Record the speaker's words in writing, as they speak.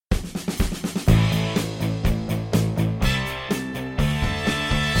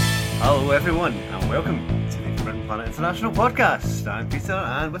Hello everyone and welcome to the Forbidden Planet International podcast. I'm Peter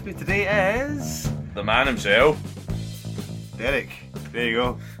and with me today is... the man himself. Derek. There you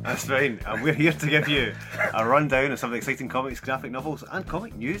go, that's fine. And we're here to give you a rundown of some of the exciting comics, graphic novels and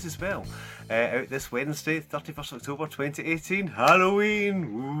comic news as well. Out this Wednesday, 31st October 2018, Halloween!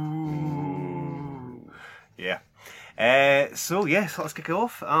 Ooh. Yeah. So let's kick it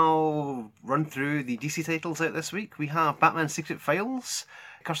off. I'll run through the DC titles out this week. We have Batman Secret Files,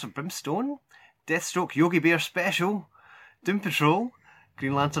 Curse of Brimstone, Deathstroke Yogi Bear Special, Doom Patrol,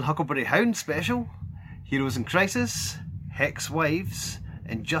 Green Lantern Huckleberry Hound Special, Heroes in Crisis, Hex Wives,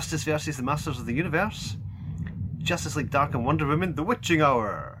 Injustice vs. the Masters of the Universe, Justice League Dark and Wonder Woman The Witching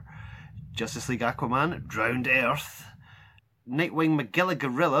Hour, Justice League Aquaman Drowned Earth, Nightwing Magilla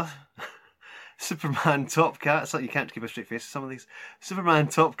Gorilla, Superman Top Cat, it's like you can't keep a straight face with some of these, Superman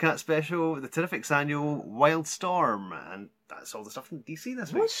Top Cat Special, The Terrifics Annual, Wild Storm, and that's all the stuff from DC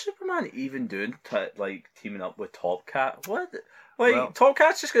this week. What's Superman even doing, teaming up with Top Cat? What? Well, Top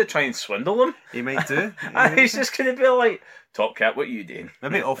Cat's just going to try and swindle him? He might do. He's just going to be like, Top Cat, what are you doing?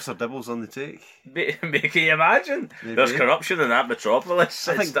 Maybe Officer Dibbles on the take. Can you imagine? Maybe. There's corruption in that metropolis.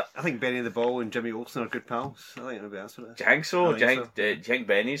 I think Benny the Ball and Jimmy Olsen are good pals. I think maybe that's what it is. Do you think so? Do you think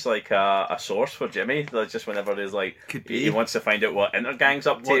Benny's like a source for Jimmy? Like, just whenever there's like, he wants to find out what Intergang's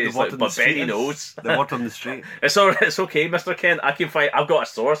up to, he's like, but Benny knows. The word on the street. It's okay, Mr. Kent. I've got a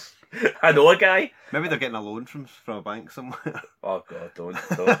source. I know a guy. Maybe they're getting a loan from a bank somewhere. Oh God,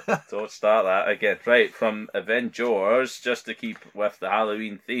 don't start that again. Right, from Avengers, just to keep with the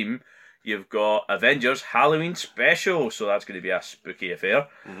Halloween theme, you've got Avengers Halloween Special, so that's going to be a spooky affair.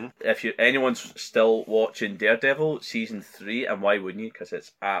 Mm-hmm. If anyone's still watching Daredevil Season 3, and why wouldn't you? Because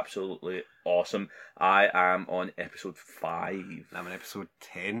it's absolutely awesome. I am on episode 5. I'm on episode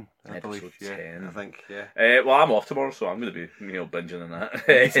 10, I believe. 10. I think, yeah. Well, I'm off tomorrow, so I'm going to be binging on that.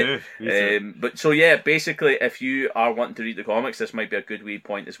 Me too. But so yeah, basically, if you are wanting to read the comics, this might be a good wee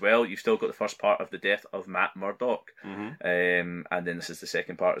point as well. You've still got the first part of the death of Matt Murdock, and then this is the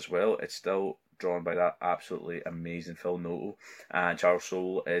second part as well. It's still drawn by that absolutely amazing Phil Noto, and Charles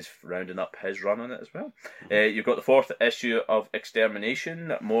Soule is rounding up his run on it as well. You've got the 4th issue of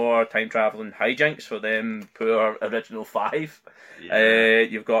Extermination, more time travelling hijinks for them poor original 5.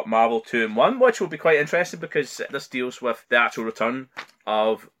 You've got Marvel 2-in-1, which will be quite interesting because this deals with the actual return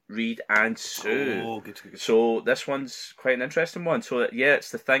of Reed and Sue. Oh, good. So this one's quite an interesting one. So yeah, it's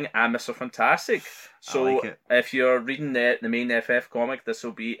The Thing and Mr. Fantastic. So I like it. If you're reading the main FF comic, this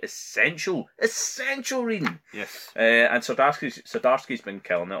will be essential reading. Yes. And Zdarsky's been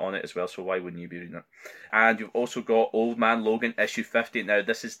killing it on it as well, so why wouldn't you be reading it? And you've also got Old Man Logan issue 50. Now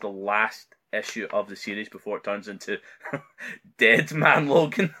this is the last issue of the series before it turns into Dead Man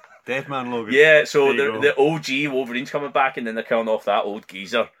Logan. Dead Man Logan. Yeah, so the OG Wolverine's coming back, and then they're killing off that old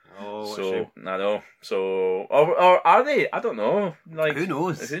geezer. Oh, so I know. So or are they? I don't know. Like, who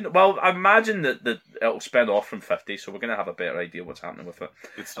knows? Well, I imagine that it'll spin off from 50, so we're gonna have a better idea what's happening with it.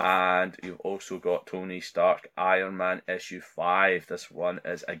 Good stuff. And you've also got Tony Stark Iron Man issue 5. This one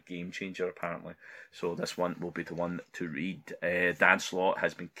is a game changer apparently. So this one will be the one to read. Dan Slott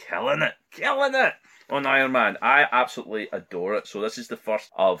has been killing it on Iron Man. I absolutely adore it. So this is the first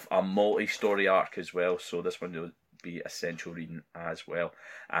of a multi-story arc as well. So this one will be essential reading as well.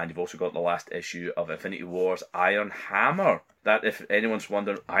 And you've also got the last issue of Infinity War's Iron Hammer. That, if anyone's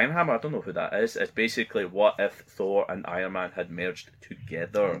wondering, Iron Hammer, I don't know who that is. It's basically what if Thor and Iron Man had merged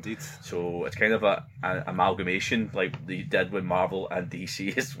together. Indeed. So it's kind of an amalgamation like they did with Marvel and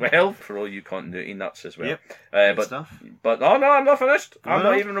DC as well, for all you continuity nuts as well. Yep. But no, I'm not finished. I'm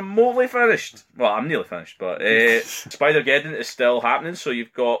not even remotely finished. Well, I'm nearly finished, but Spider-Geddon is still happening. So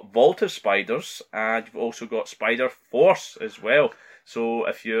you've got Vault of Spiders, and you've also got Spider Force as well. So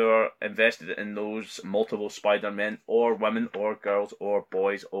if you're invested in those multiple Spider-Men or women or girls or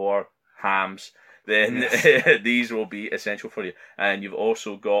boys or hams, then these will be essential for you. And you've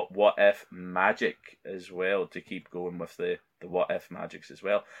also got What If Magic as well to keep going with the What If Magics as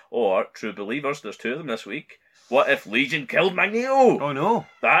well. Or True Believers, there's 2 of them this week. What if Legion killed Magneto? Oh no.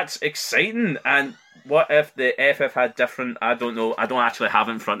 That's exciting. And what if the FF had different... I don't know. I don't actually have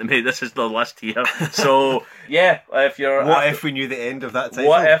it in front of me. This is the list here. So, yeah, if you're... If we knew the end of that title?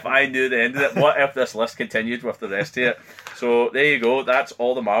 What if I knew the end of it? What if this list continued with the rest of it? So, there you go. That's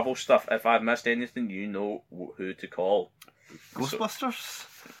all the Marvel stuff. If I've missed anything, you know who to call. Ghostbusters?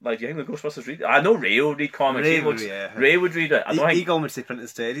 Like, do you think the Ghostbusters read? I know Ray will read comics. Ray would read it. He got me to print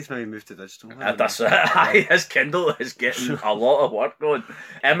instead. He's maybe moved to digital. That's his Kindle is getting a lot of work going.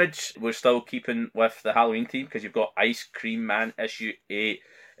 Image, we're still keeping with the Halloween theme because you've got Ice Cream Man issue 8.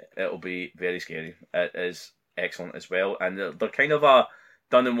 It'll be very scary. It is excellent as well, and they're kind of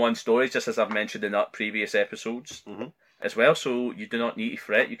done in one story, just as I've mentioned in previous episodes as well. So you do not need to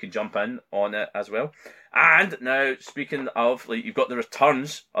fret. You can jump in on it as well. And now, speaking of, like, you've got the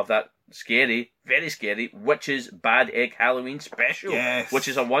returns of that scary, very scary Witches Bad Egg Halloween special, which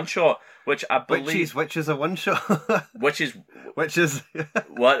is a one shot, which I believe which is a one shot, which is what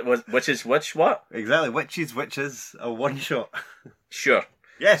exactly witches a one shot. Sure.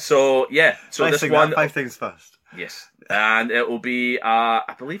 Yes. So this one 5 things fast. Yes, and it will be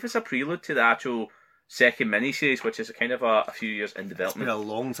I believe it's a prelude to the actual second miniseries, which is a kind of a few years in development. It's been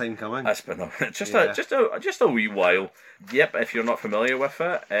a long time coming. It's been just a wee while. Yep, if you're not familiar with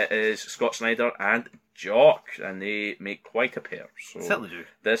it, it is Scott Snyder and Jock, and they make quite a pair. So certainly do.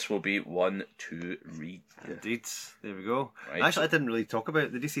 This will be one to read. Indeed. There we go. Right. Actually, I didn't really talk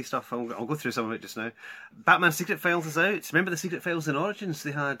about the DC stuff. I'll go through some of it just now. Batman Secret Files is out. Remember the Secret Files in Origins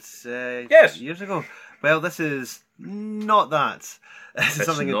they had years ago? Well, this is not that. This is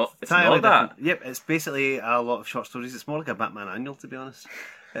something entirely different. Yep, it's basically a lot of short stories. It's more like a Batman annual, to be honest.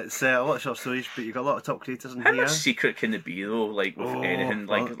 It's a lot of short stories, but you've got a lot of top creators in here. How much secret can it be, though? Like, with anything?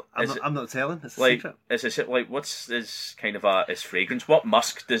 Well, like, I'm not telling. It's a like, secret. Is it like, what's his kind of his fragrance? What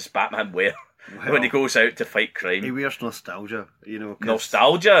musk does Batman wear when he goes out to fight crime? He wears nostalgia,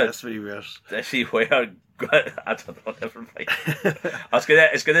 Nostalgia? That's what he wears. Does he wear... I don't know, never mind.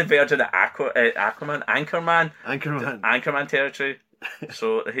 It's gonna verge into Anchorman territory.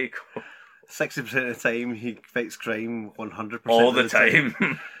 So there you go. 60% of the time he fights crime, 100% all the time.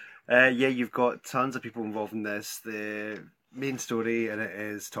 You've got tons of people involved in this. The main story in it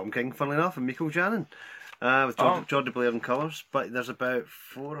is Tom King, funnily enough, and Michael Janin. With Jordi Blair and colours, but there's about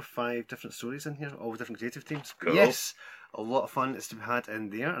 4 or 5 different stories in here, all with different creative teams. Cool. Yes, a lot of fun is to be had in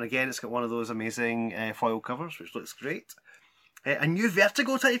there, and again, it's got one of those amazing foil covers, which looks great. A new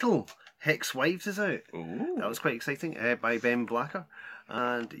Vertigo title, Hex Wives, is out. Ooh. That was quite exciting, by Ben Blacker,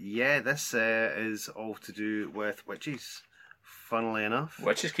 and this is all to do with witches. Funnily enough,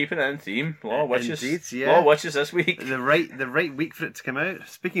 Witches keeping it in theme. A lot of witches. Indeed, yeah. A lot of witches this week. The right week for it to come out.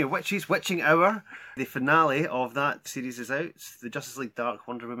 Speaking of witches, Witching Hour, the finale of that series is out. The Justice League Dark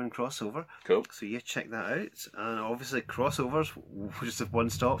Wonder Woman crossover. Cool. So check that out. And obviously crossovers, just if one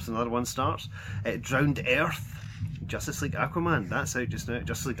stops, another one starts. Drowned Earth, Justice League Aquaman. That's out just now.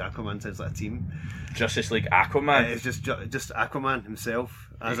 Justice League Aquaman sounds like a team. Justice League Aquaman. It's just Aquaman himself.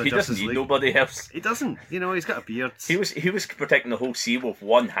 He doesn't need nobody else. He doesn't. He's got a beard. He was protecting the whole sea with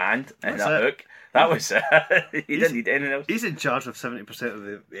one hand and a hook. That was it. He didn't need anything else. He's in charge of 70% of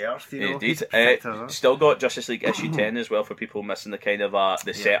the Earth. Indeed. Still got Justice League issue 10 as well for people missing the kind of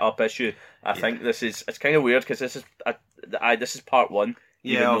the setup issue. I think it's kind of weird because this is part 1.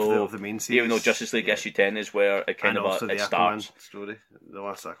 Of the main series. Even though Justice League issue 10 is where it kind of it starts. Story, the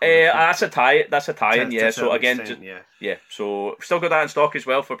last Aquaman. That's a tie-in. Yeah. So again, so still got that in stock as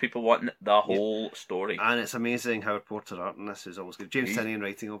well for people wanting the whole story. And it's amazing how Porter art in this is always good. James Tynion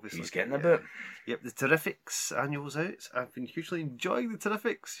writing, obviously. He's getting a bit. Yep, the Terrifics annual's out. I've been hugely enjoying the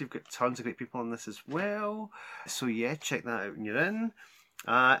Terrifics. You've got tons of great people on this as well. So check that out when you're in.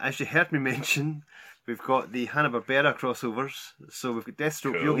 As you heard me mention, we've got the Hanna-Barbera crossovers. So we've got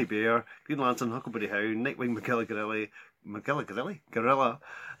Deathstroke, cool. Yogi Bear, Green Lantern, Huckleberry Hound, Nightwing, Gorilla,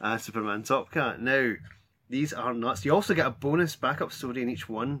 and Superman Top Cat. Now, these are nuts. You also get a bonus backup story in each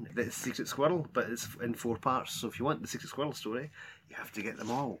one that's Secret Squirrel, but it's in 4 parts. So if you want the Secret Squirrel story, you have to get them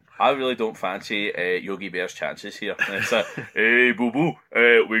all. I really don't fancy Yogi Bear's chances here. It's like, hey, boo-boo,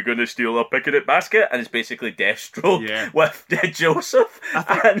 we're going to steal a picnic basket. And it's basically Deathstroke with Joseph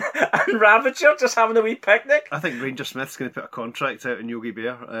and Ravager just having a wee picnic. I think Ranger Smith's going to put a contract out on Yogi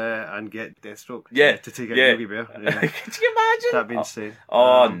Bear and get Deathstroke to take out Yogi Bear. Yeah. Could you imagine? That'd be insane.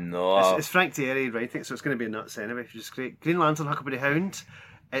 Oh, no. It's Frank Thierry writing, so it's going to be nuts anyway, which is great. Green Lantern, Huckleberry Hound.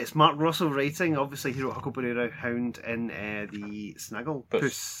 It's Mark Russell writing. Obviously, he wrote Huckleberry Hound in the Snaggle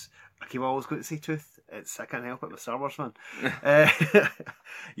Puss. I keep always going to say Tooth. I can't help it with Star Wars fan.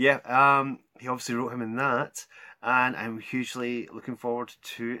 He obviously wrote him in that, and I'm hugely looking forward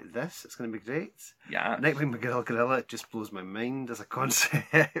to this. It's going to be great. Yeah. Nightwing Gorilla just blows my mind as a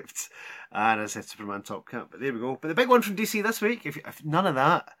concept, and as I said, Superman Top Cat. But there we go. But the big one from DC this week, if none of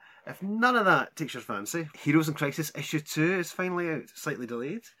that takes your fancy, Heroes in Crisis issue 2 is finally out, slightly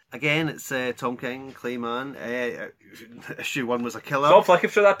delayed. Again, it's Tom King, Clayman. Issue 1 was a killer. Stop flicking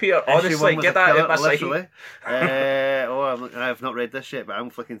through that, Peter. Honestly, get that out of my sight. I've not read this yet, but I'm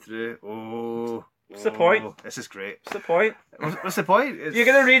flicking through. What's the point? This is great. What's the point? What's the point? You're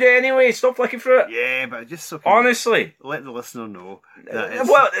going to read it anyway. Stop flicking through it. Yeah, but just so honestly, let the listener know that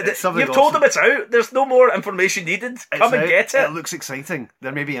you've told them it's out. There's no more information needed. Come and get it. It looks exciting.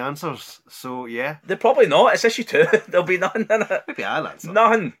 There may be answers. So yeah, they're probably not. It's issue 2. There'll be nothing in it. Maybe I'll answer.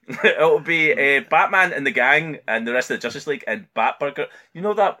 Nothing. It'll be Batman and the gang and the rest of the Justice League and Batburger. You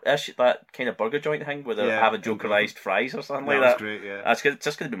know that kind of burger joint thing where they have a Jokerized fries or something like that. That's great. Yeah, that's good. It's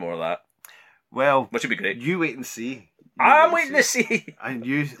just going to be more of that. Well, which would be great. You wait and see. I'm waiting to see. And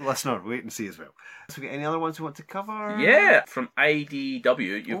you, listener, wait and see as well. So, we got any other ones we want to cover? Yeah, from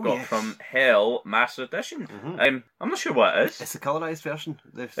IDW, you've got From Hell Master Edition. I'm not sure what it is. It's the colourised version.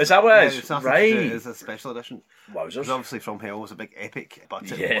 Is that what it is? Right. It's a special edition. Wowzers. Obviously, From Hell was a big epic, but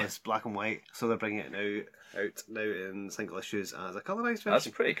it was black and white, so they're bringing it out now in single issues as a colourised version. That's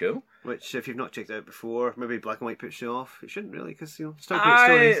pretty cool. Which, if you've not checked out before, maybe black and white puts you off. It shouldn't really, because still great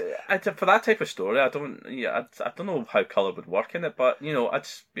stories. For that type of story, I don't know how colour would work in it, but I'd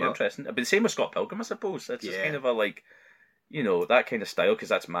be interesting. It'd be the same with Scott Pilgrim, I suppose. It's just kind of a that kind of style, because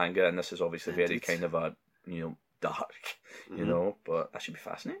that's manga, and this is obviously very kind of a dark, but that should be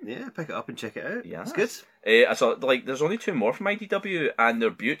fascinating. Yeah, pick it up and check it out. Yeah, it's good. I saw there's only 2 more from IDW, and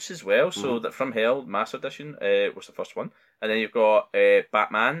they're buttes as well. So that From Hell Master Edition was the first one, and then you've got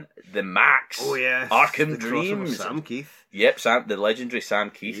Batman the Max. Oh yeah, Arkham Dreams. Sam Keith. Yep, the legendary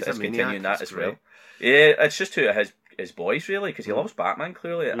Sam Keith is continuing that as well. Yeah, it's just 2 of his boys really, because he loves Batman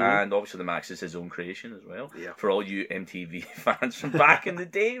clearly, and obviously the Max is his own creation as well. Yeah. For all you MTV fans from back in the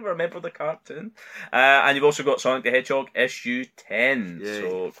day, remember the cartoon. And you've also got Sonic the Hedgehog issue 10. Yay.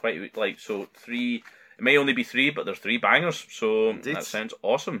 So quite 3. It may only be 3, but there's 3 bangers. So Indeed. That sounds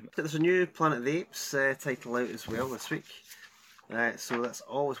awesome. There's a new Planet of the Apes title out as well this week. So that's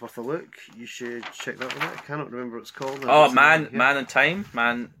always worth a look. You should check that one out. I cannot remember what it's called. Man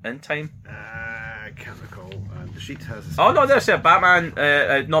in Time. I can't recall. The sheet has. There's Batman.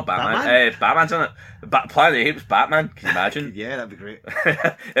 Not Batman. Batman's in it. Planet of the Apes. Batman. Can you imagine? Yeah, that'd be great.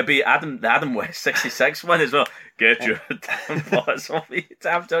 It'd be the Adam West 66 one as well. Get your damn paws off me,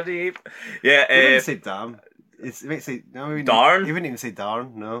 damn dirty ape. Yeah. You wouldn't say damn. It might say darn. You wouldn't even say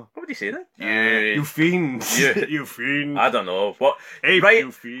darn. No. What would you say then? You fiend. You fiend. I don't know what. Ape,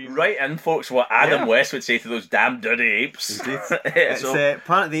 you fiend. Right in, folks. What Adam West would say to those damn dirty apes. Indeed. It's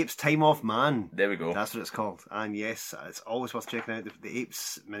Planet of the Apes: Time Off Man. There we go. That's what it's called. And yes, it's always worth checking out. The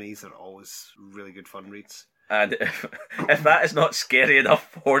Apes minis are always really good fun reads. And if that is not scary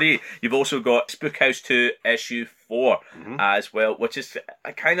enough for you, you've also got Spookhouse 2 issue 4 as well, which is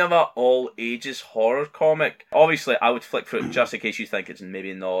a kind of a all ages horror comic. Obviously, I would flick through it just in case you think it's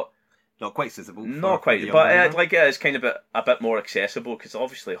maybe not quite suitable. Not quite, but it is kind of a bit more accessible, because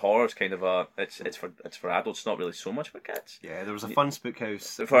obviously horror is kind of it's for adults, not really so much for kids. Yeah, there was a fun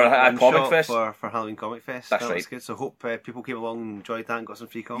Spookhouse for a comic fest for Halloween Comic Fest. That's that right. was good. So hope people came along and enjoyed that and got some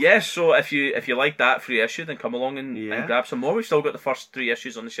free comics. Yes, so if you like that free issue, then come along and grab some more. We've still got the first 3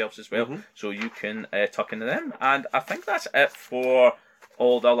 issues on the shelves as well, so you can tuck into them. And I think that's it for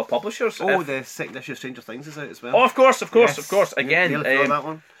all the other publishers. The second issue of Stranger Things is out as well. Oh, of course. Again, that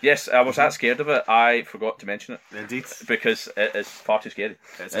one. Yes, I was that scared of it. I forgot to mention it. Indeed, because it is far too scary.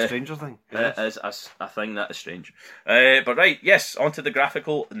 It's a stranger thing. It is a thing that is strange. But right, yes, onto the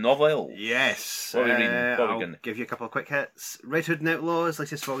graphical novel. Yes. What are we reading? I'll give you a couple of quick hits. Red Hood and Outlaws,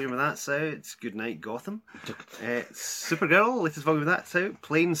 latest volume of that's out. Good Night Gotham. Supergirl, latest volume of that's out.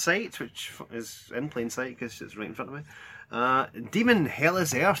 Plain Sight, which is in plain sight because it's right in front of me. Demon Hell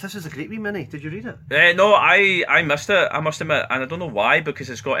is Earth. This is a great wee mini. Did you read it? No, I missed it, I must admit, and I don't know why, because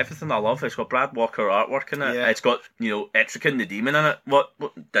it's got everything I love. It's got Brad Walker artwork in it. Yeah. It's got Etrigan the demon in it. What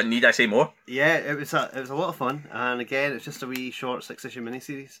need I say more? Yeah, it was a lot of fun, and again, it's just a wee short 6-issue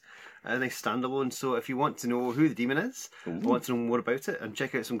miniseries, a nice standalone. So if you want to know who the demon is, want to know more about it, and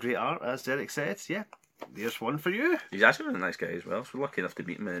check out some great art, as Derek said, there's one for you. He's actually a nice guy as well. So we're lucky enough to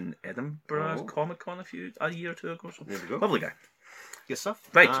meet him in Edinburgh Comic Con a year or 2 ago. So there we go. Lovely guy. Good stuff.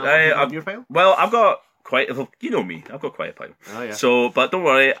 Right, your pile? Well, I've got quite. You know me. I've got quite a pile. Oh yeah. So, but don't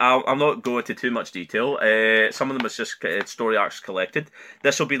worry. I'll not go into too much detail. Some of them is just story arcs collected.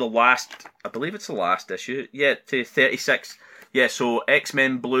 This will be the last. I believe it's the last issue. Yeah, to 36. Yeah, so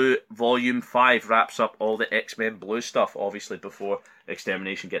X-Men Blue Volume 5 wraps up all the X-Men Blue stuff, obviously, before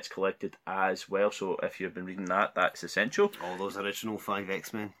Extermination gets collected as well. So if you've been reading that, that's essential. All those original 5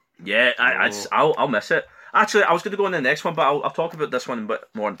 X-Men. Yeah, I'll miss it. Actually, I was going to go on the next one, but I'll talk about this one a bit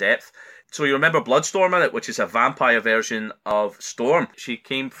more in depth. So you remember Bloodstorm in it, which is a vampire version of Storm. She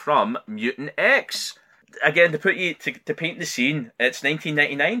came from Mutant X. again, to put you to paint the scene, it's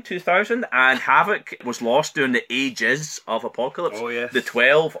 1999, 2000, and Havoc was lost during the ages of Apocalypse. Oh, yes. The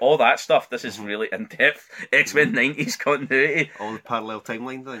 12, all that stuff. This is really in depth. X-Men 90s continuity. All the parallel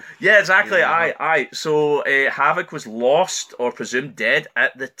timeline thing. Yeah, exactly. Yeah. Aye. So Havoc was lost or presumed dead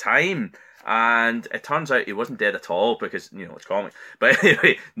at the time. And it turns out he wasn't dead at all because, it's comic. But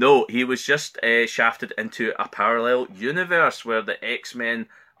anyway, no, he was just shafted into a parallel universe where the X-Men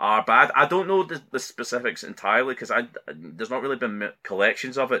are bad. I don't know the specifics entirely because there's not really been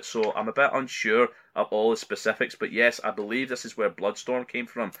collections of it, so I'm a bit unsure of all the specifics. But yes, I believe this is where Bloodstorm came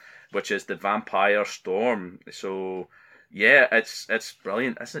from, which is the vampire storm. So yeah, it's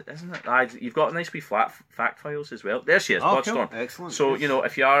brilliant, isn't it? You've got nice wee fact files as well. There she is, Bloodstorm. Cool. Excellent. So,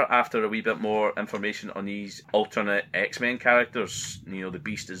 if you are after a wee bit more information on these alternate X-Men characters, the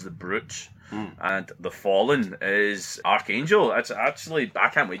Beast is the Brute, and the Fallen is Archangel. It's actually, I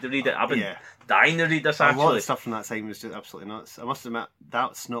can't wait to read it. I've been dying to read this, actually. A lot of stuff from that time was just absolutely nuts. I must admit,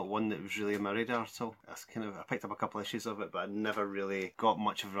 that's not one that was really on my radar at all. I picked up a couple of issues of it, but I never really got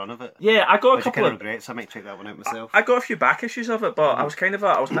much of a run of it. Yeah, I got a couple of regrets. I might check that one out myself. I got a few back issues of it, but I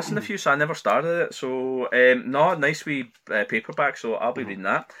was missing a few, so I never started it. So, nice wee paperback, so I'll be reading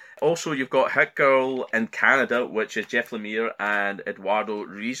that. Also, you've got Hit Girl in Canada, which is Jeff Lemire and Eduardo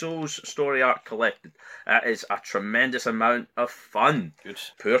Rizzo's story arc collected. That is a tremendous amount of fun. Good.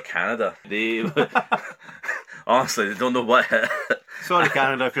 Poor Canada. They honestly, they don't know what. Sorry,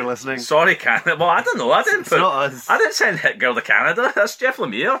 Canada, if you're listening. Sorry, Canada. Well, I don't know. I didn't send Hit Girl to Canada. That's Jeff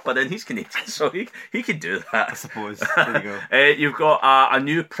Lemire, but then he's Canadian, so he could do that. I suppose. There you go. You've got a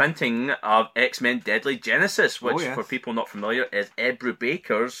new printing of X-Men Deadly Genesis, which, for people not familiar, is Ed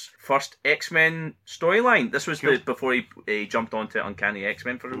Brubaker's first X-Men storyline. This was before he jumped onto Uncanny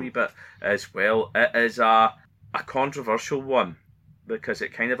X-Men for a wee bit as well. It is a controversial one because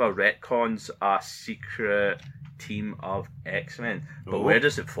it kind of retcons a secret team of X-Men. But where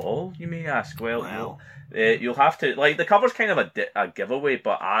does it fall, you may ask? Well, you'll have to, the cover's kind of a giveaway,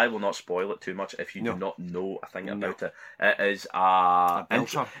 but I will not spoil it too much if you do not know a thing about it. It is a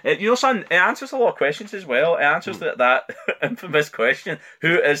belter. Son, it answers a lot of questions as well. It answers that infamous question,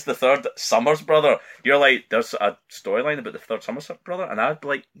 who is the third Summers brother? You're like, there's a storyline about the third Summers brother? And I'd be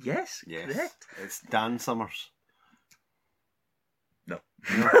like, yes. Correct. It's Dan Summers. No.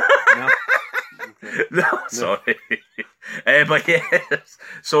 Okay. No, sorry. But yes,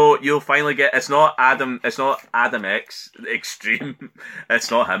 so you'll finally get. It's not Adam X Extreme.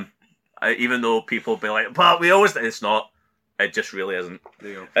 It's not him. Even though people be like, but we always. It's not. It just really isn't.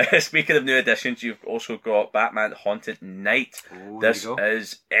 There you go. Speaking of new additions, you've also got Batman Haunted Night. This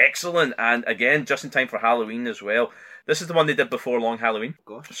is excellent, and again, just in time for Halloween as well. This is the one they did before Long Halloween.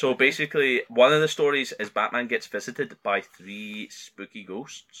 Gosh. So basically, one of the stories is Batman gets visited by 3 spooky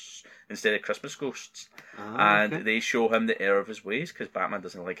ghosts instead of Christmas ghosts. And they show him the error of his ways because Batman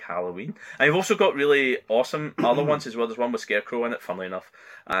doesn't like Halloween. And you've also got really awesome other ones as well. There's one with Scarecrow in it, funnily enough.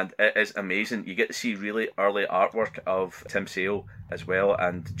 And it is amazing. You get to see really early artwork of Tim Sale as well,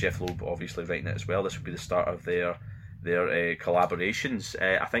 and Jeff Loeb obviously writing it as well. This would be the start of their collaborations.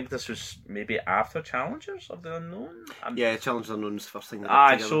 I think this was maybe after Challengers of the Unknown. Challengers of the Unknown is the first thing.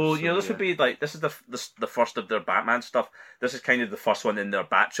 This would be this is the first of their Batman stuff. This is kind of the first one in their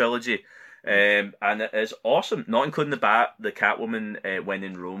Bat trilogy, and it is awesome. Not including the Catwoman When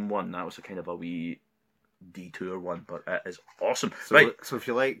in Rome one. That was a kind of a wee detour one, but it is awesome. So if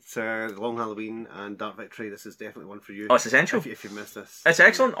you liked Long Halloween and Dark Victory, this is definitely one for you. Oh, it's essential. If you missed this, it's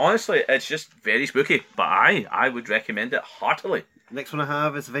excellent. Honestly, it's just very spooky, but I would recommend it heartily. Next one I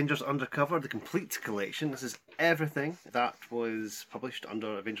have is Avengers Undercover, the complete collection. This is everything that was published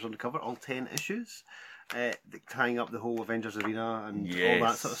under Avengers Undercover, all 10 issues, tying up the whole Avengers arena and all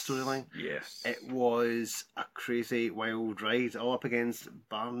that sort of storyline. Yes. It was a crazy, wild ride, all up against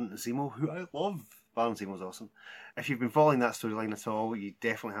Baron Zemo, who I love. Baron Zemo was awesome. If you've been following that storyline at all, you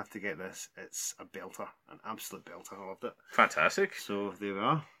definitely have to get this. It's a belter, an absolute belter. I loved it. Fantastic. So there we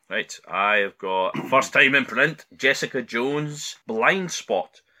are. Right, I have got first time in print, Jessica Jones Blind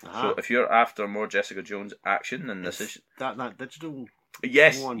Spot. So if you're after more Jessica Jones action, then this is that digital.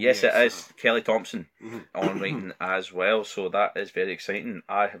 Yes, it is. Kelly Thompson on writing as well, so that is very exciting.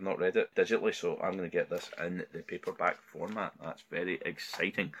 I have not read it digitally, so I'm going to get this in the paperback format. That's very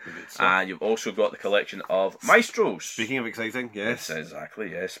exciting. And you've also got the collection of Maestros. Speaking of exciting, yes.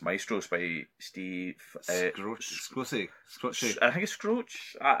 Exactly, yes. Maestros by Steve... Scrooge. I think it's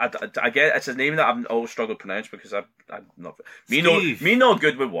Scrooge. I get it's a name that I've always struggled to pronounce because I'm not... Me not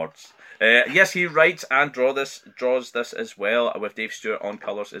good with words. Yes, he writes and draws this as well, with Dave Stewart on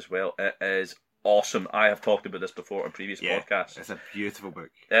colours as well. It is awesome. I have talked about this before on previous podcasts. It's a beautiful book.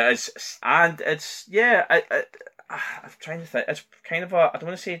 It is, and it's I'm trying to think. It's kind of a, I don't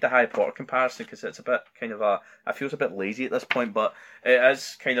want to say the Harry Potter comparison because it's a bit kind of a, it feels a bit lazy at this point, but it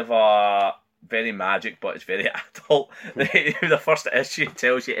is kind of a very magic, but it's very adult. The first issue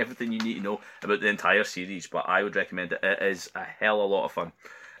tells you everything you need to know about the entire series, but I would recommend it. It is a hell of a lot of fun.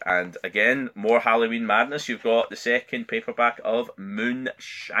 And again, more Halloween madness. You've got the second paperback of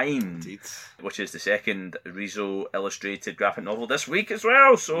Moonshine, Indeed. which is the second Rizzo illustrated graphic novel this week as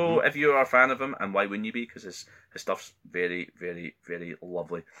well. So if you are a fan of him, and why wouldn't you be? Because his stuff's very, very, very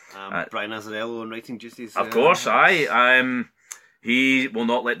lovely. Brian Azzarello on writing duties. Of course, he will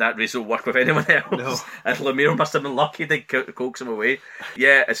not let that Rizzo work with anyone else. No. And Lemire must have been lucky to coax him away.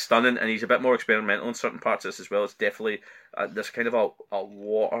 Yeah, it's stunning, and he's a bit more experimental in certain parts of this as well. It's definitely there's kind of a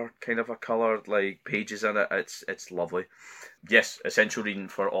water kind of a colour, like pages in it. It's lovely. Yes, essential reading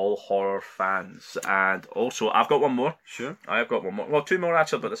for all horror fans. And also, I've got one more. Sure. I've got one more. Well, two more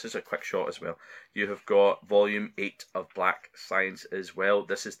actually, but this is a quick shot as well. You have got Volume 8 of Black Science as well.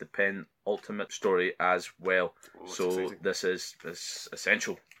 This is the penultimate story as well. So exciting. this is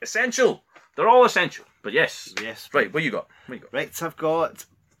essential. Essential! They're all essential. But yes. Yes. Right, what you got? Right, so I've got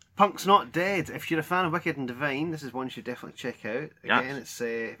Punk's Not Dead. If you're a fan of Wicked and Divine, this is one you should definitely check out. Again, it's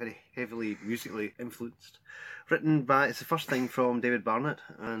very heavily musically influenced. It's the first thing from David Barnett,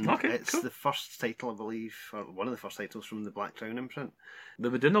 and it's the first title, I believe, or one of the first titles from the Black Crown imprint.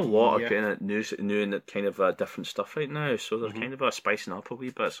 They've been doing a lot of kind of new and kind of different stuff right now, so they're kind of spicing up a wee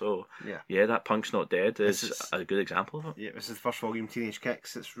bit. So yeah, that Punk's Not Dead is a good example of it. Yeah, this is the first volume, Teenage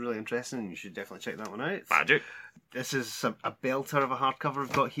Kicks. It's really interesting, and you should definitely check that one out. Magic. This is a belter of a hardcover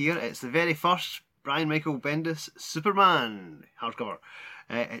we've got here. It's the very first Brian Michael Bendis Superman hardcover.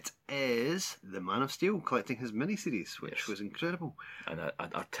 It is The Man of Steel collecting his miniseries, which was incredible. And an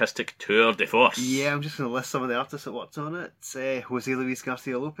artistic tour de force. Yeah, I'm just going to list some of the artists that worked on it. Jose Luis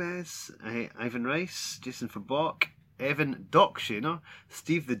Garcia Lopez, Ivan Rice, Jason Fabok, Evan Doc Shaner,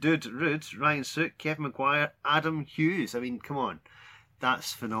 Steve the Dude Rude, Ryan Sook, Kevin McGuire, Adam Hughes. I mean, come on.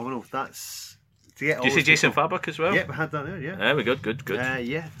 That's phenomenal. That's... Did you say Jason Fabok as well? Yep, we had that there, yeah. Yeah, we're good.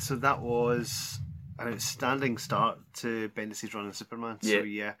 Yeah, so that was an outstanding start to Bendis' run on Superman. So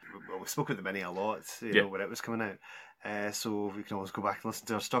yeah, we spoke about the mini a lot, you know, when it was coming out. So we can always go back and listen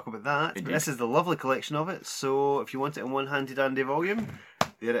to us talk about that. But this is the lovely collection of it. So if you want it in one handy dandy volume,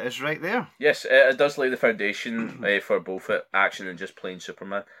 there it is right there. Yes, it does lay the foundation for both action and just plain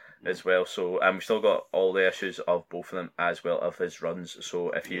Superman as well. So we've still got all the issues of both of them as well of his runs. So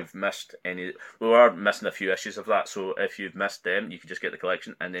if you've missed any, we are missing a few issues of that. So if you've missed them, you can just get the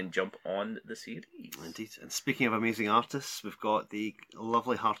collection and then jump on the series. Indeed. And speaking of amazing artists, we've got the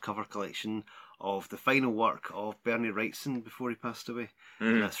lovely hardcover collection of the final work of Bernie Wrightson before he passed away.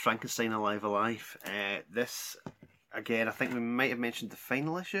 And that's Frankenstein Alive Alive. This, again, I think we might have mentioned the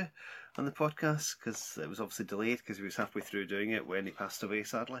final issue on the podcast because it was obviously delayed because he was halfway through doing it when he passed away,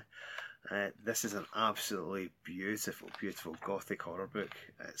 sadly. This is an absolutely beautiful gothic horror book.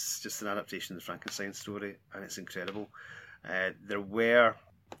 It's just an adaptation of the Frankenstein story, and it's incredible. There were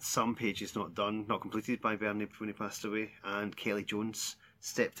some pages not completed by Bernie when he passed away, and Kelly Jones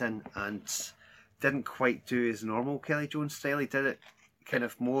stepped in and didn't quite do his normal Kelly Jones style. He did it kind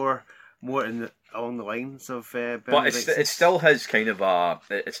of more along the lines of Bernie. But it's still his kind of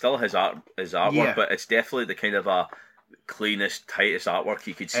it's still his artwork, but it's definitely the kind of a cleanest, tightest artwork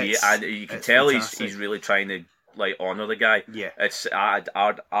you could see, and you can tell he's really trying to like honour the guy. Yeah,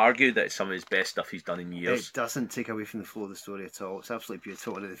 I'd argue that it's some of his best stuff he's done in years. It doesn't take away from the flow of the story at all. It's absolutely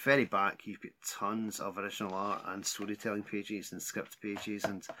beautiful. And at the very back, you've got tons of original art and storytelling pages and script pages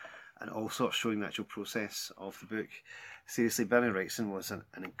and all sorts showing the actual process of the book. Seriously, Bernie Wrightson was an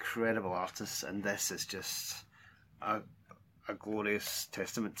incredible artist, and this is just a glorious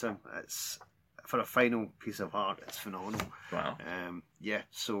testament to him. It's, for a final piece of art, it's phenomenal. Wow.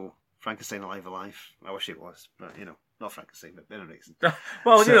 So Frankenstein Alive Alive. I wish it was, but you know, not Frankenstein, but Bernie Wrightson.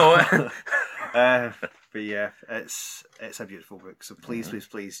 Well, you know. But yeah, it's a beautiful book. So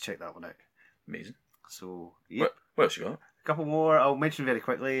please check that one out. Amazing. So yeah. What else you got? A couple more I'll mention very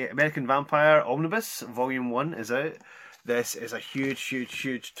quickly. American Vampire Omnibus Volume 1 is out. This is a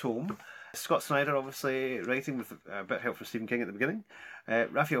huge tome. Scott Snyder obviously writing with a bit of help from Stephen King at the beginning.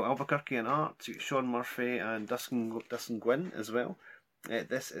 Raphael Albuquerque in art, Sean Murphy and Dustin Gwynn as well.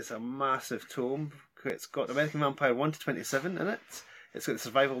 This is a massive tome. It's got American Vampire 1 to 27 in it. It's got the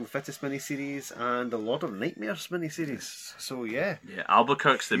Survival of the Fittest miniseries and the Lord of Nightmares miniseries. So yeah,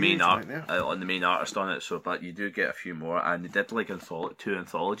 Albuquerque's the main the main artist on it. So, but you do get a few more, and they did like two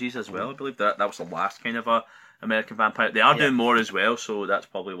anthologies as well. I believe that was the last kind of a American Vampire. They are doing more as well, so that's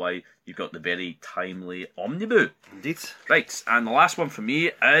probably why you've got the very timely Omniboo. Indeed. Right, and the last one for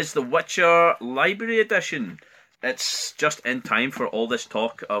me is The Witcher Library Edition. It's just in time for all this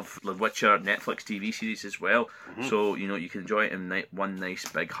talk of The Witcher Netflix TV series as well. So, you can enjoy it in one nice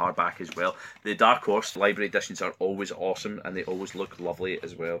big hardback as well. The Dark Horse library editions are always awesome and they always look lovely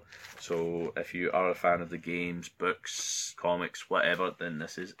as well. So, if you are a fan of the games, books, comics, whatever, then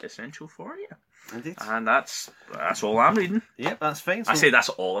this is essential for you. Indeed. And that's all I'm reading. Yep, that's fine. So I say that's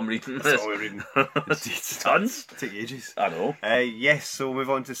all I'm reading. that's all we're reading. Indeed. Tons. Take ages. I know. Yes, so we'll move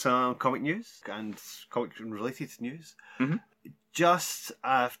on to some comic news and comic-related news. Just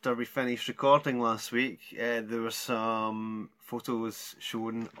after we finished recording last week, there were some photos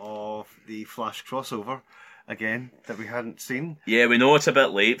shown of the Flash crossover again that we hadn't seen. Yeah, we know it's a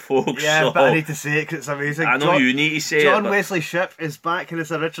bit late, folks. Yeah, so but I need to say it because it's amazing. I know you need to say John it. Wesley Shipp is back in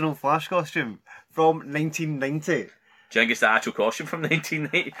his original Flash costume from 1990. Do you think it's the actual costume from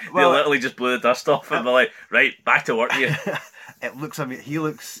 1990? Well, they literally just blew the dust off and they're like, right, back to work here. It looks, he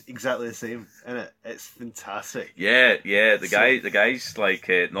looks exactly the same, and it's fantastic. Yeah, the guy's like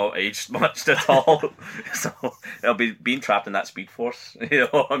not aged much at all. So he'll be being trapped in that Speed Force. You know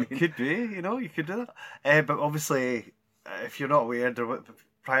what I mean? Could be, you could do that. But obviously, if you're not aware,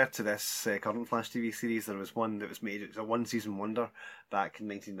 prior to this current Flash TV series, there was one that was made. It was a one-season wonder back in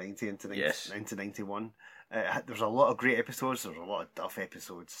 1990 into 1991. There was a lot of great episodes. There was a lot of duff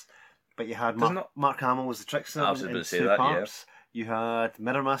episodes. But you had Mark Hamill was the trickster I was about in to say two that, parts. You had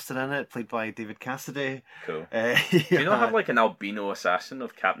Mirror Master in it, played by David Cassidy. Cool. Do you not have like an albino assassin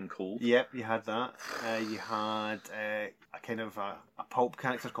of Captain Cold? Yep, you had that. You had a kind of a pulp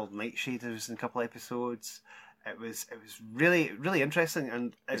character called Nightshade who was in a couple of episodes. It was really, really interesting,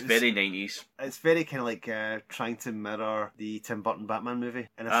 and it's very 90s. It's very kind of like trying to mirror the Tim Burton Batman movie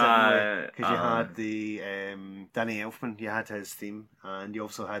in a certain way, because you had the Danny Elfman, you had his theme, and you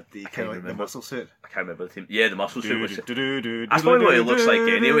also had the kind of like the muscle suit. I can't remember the theme. Yeah, the muscle suit was. That's probably what it looks like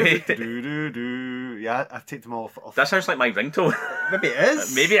anyway. Yeah, I take them all off. That sounds like my ringtone. Maybe it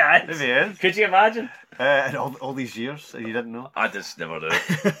is. Maybe it is. Maybe it is. Could you imagine? And all these years, and you didn't know. I just never knew.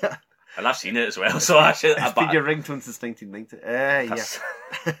 And I've seen it as well, so actually... It's been your ringtone since 1990.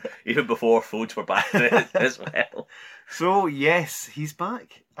 Yeah. Even before phones were back then as well. So, yes, he's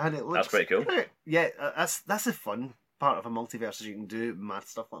back. And it looks... That's pretty cool. Yeah, that's the fun part of a multiverse, is you can do mad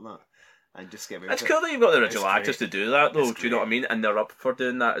stuff like that. And just get away with It's cool that you've got the original actors to do that, though. It's do you know what I mean? And they're up for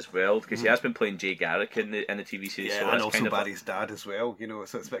doing that as well, because he has been playing Jay Garrick in the TV series. Yeah, so and also kind of Barry's dad as well,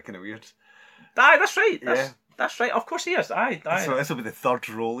 so it's a bit kind of weird. Aye, that's right. That's right. Of course he is. Aye. So this will be the third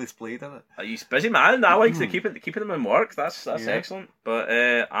role he's played in it. He's a busy man. I like to keeping him in work. That's excellent. But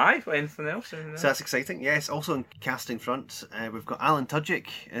anything else? So that's exciting. Yes. Also in casting front, we've got Alan Tudyk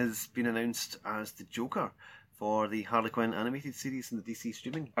has been announced as the Joker for the Harley Quinn animated series in the DC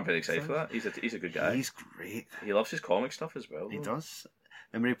streaming. I'm pretty excited for that. He's a good guy. He's great. He loves his comic stuff as well. He does.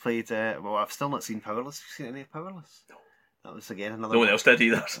 Remember he played. Well, I've still not seen Powerless. Have you seen any of Powerless? No. That was again another. No one else did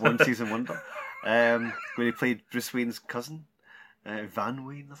either. One season wonder. Where he played Bruce Wayne's cousin, Van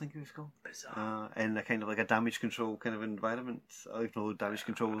Wayne, I think he was called. Bizarre. In a kind of like a damage control kind of environment. I don't know, damage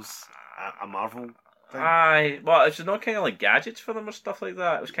control's a Marvel thing. Aye, well, it's not kind of like gadgets for them or stuff like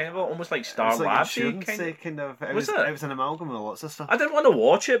that. It was kind of almost like Star Labs. Kind of. It was an amalgam of lots of stuff. I didn't want to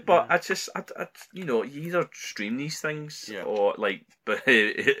watch it, but I you either stream these things or like, but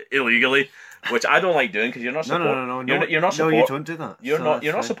illegally. Which I don't like doing because you're not supporting. No. You're not No, you don't do that. You're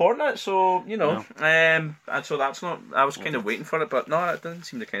not supporting it, so and so that's not. I was kind of waiting for it, but no, it didn't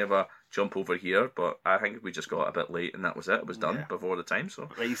seem to kind of jump over here. But I think we just got a bit late, and that was it. It was done before the time. So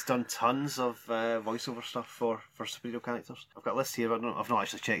he's done tons of voiceover stuff for superhero characters. I've got a list here, but I've not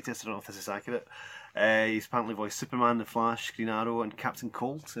actually checked this. I don't know if this is accurate. He's apparently voiced Superman, The Flash, Green Arrow, and Captain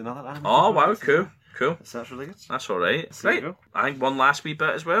Cold in other animated. Oh wow, cool. So that's really good. That's all right. Right. I think one last wee bit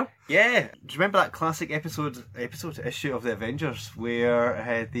as well. Yeah. Do you remember that classic episode issue of the Avengers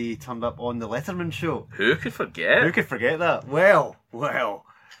where they turned up on the Letterman show? Who could forget? Who could forget that? Well,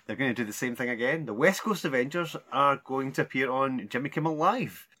 they're going to do the same thing again. The West Coast Avengers are going to appear on Jimmy Kimmel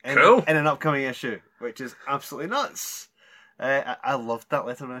Live in an upcoming issue, which is absolutely nuts. I loved that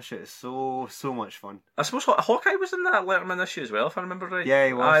Letterman issue. It's so much fun. I suppose Hawkeye was in that Letterman issue as well, if I remember right. Yeah,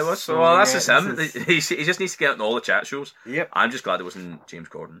 he was. He was. So, well, that's just him. He just needs to get on all the chat shows. Yep. I'm just glad it wasn't James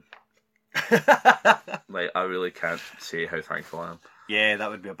Corden. Like, I really can't say how thankful I am. Yeah, that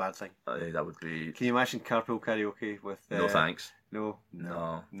would be a bad thing. That would be... Can you imagine carpool karaoke with... No thanks. No.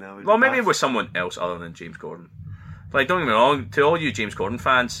 Well, maybe with someone else other than James Corden. Like, don't get me wrong, to all you James Corden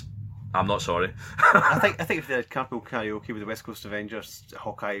fans... I'm not sorry. I think if they had carpool karaoke with the West Coast Avengers,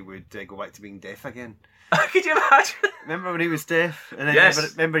 Hawkeye would go back to being deaf again. Could you imagine? Remember when he was deaf? And then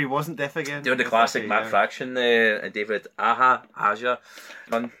Yes. remember he wasn't deaf again? Doing the classic Matt Fraction, David Aja.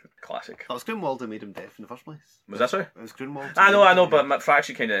 Fun. Classic. That was Grunwald who made him deaf in the first place. Was that so? It was Grunwald. I know, but Matt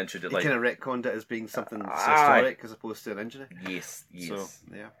Fraction kind of introduced it He like... kind of retconned it as being something historic as opposed to an injury. Yes. So,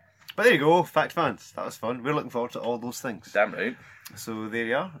 yeah. But there you go, Fact Fans. That was fun. We're looking forward to all those things. Damn right. So there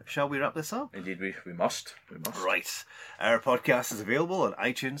you are. Shall we wrap this up? Indeed, we must. Right. Our podcast is available on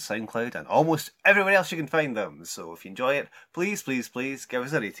iTunes, SoundCloud, and almost everywhere else you can find them. So if you enjoy it, please give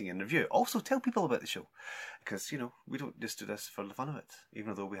us a rating and review. Also, tell people about the show. Because, we don't just do this for the fun of it,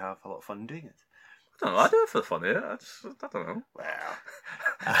 even though we have a lot of fun doing it. I don't know, I do it for the fun of it. I don't know. Well,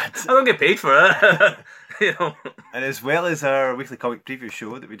 I don't get paid for it. And as well as our weekly comic preview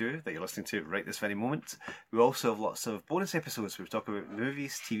show that we do, that you're listening to right this very moment, we also have lots of bonus episodes where we talk about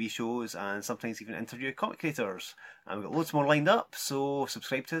movies, TV shows, and sometimes even interview comic creators. And we've got loads more lined up, so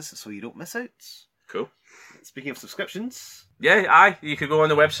subscribe to us so you don't miss out. Cool. Speaking of subscriptions... Yeah, you could go on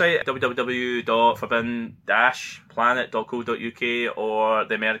the website, www.forbidden-planet.co.uk, or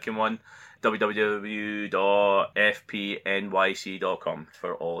the American one, www.fpnyc.com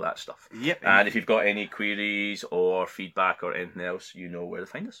for all that stuff. Yep. And if you've got any queries or feedback or anything else, you know where to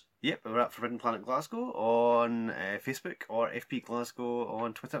find us. Yep, we're at Forbidden Planet Glasgow on Facebook or FP Glasgow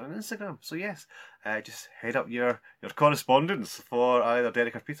on Twitter and Instagram. So yes, just head up your correspondence for either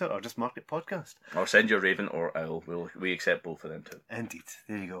Derek or Peter or just Market Podcast. Or send your Raven or Owl. We accept both of them too. Indeed.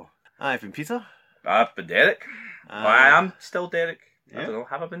 There you go. I've been Peter. I've been Derek. I am still Derek. Yeah. I don't know.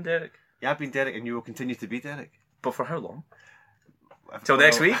 Have I been Derek? Yeah, I've been Derek and you will continue to be Derek. But for how long? Till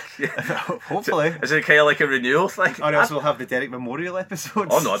next week? Hopefully. Is it kind of like a renewal thing? And also we'll have the Derek Memorial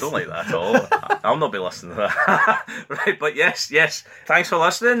episodes. Oh no, I don't like that at all. I'll not be listening to that. Right, but yes. Thanks for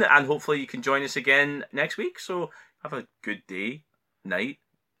listening, and hopefully you can join us again next week. So have a good day, night,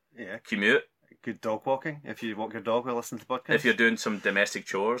 commute. Good dog walking. If you walk your dog while listening to the podcast. If you're doing some domestic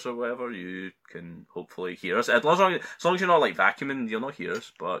chores or whatever, you can hopefully hear us. As long as you're not like vacuuming, you'll not hear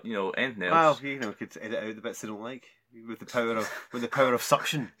us. But anything else. Well, could edit out the bits they don't like with the power of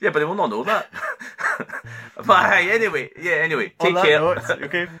suction. Yeah, but they will not know that. But hey, anyway, take care. Note,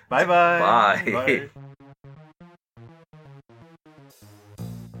 okay, bye. Bye.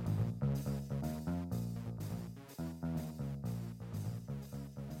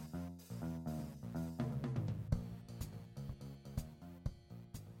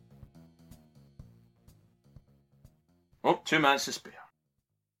 Oh, 2 minutes to spare.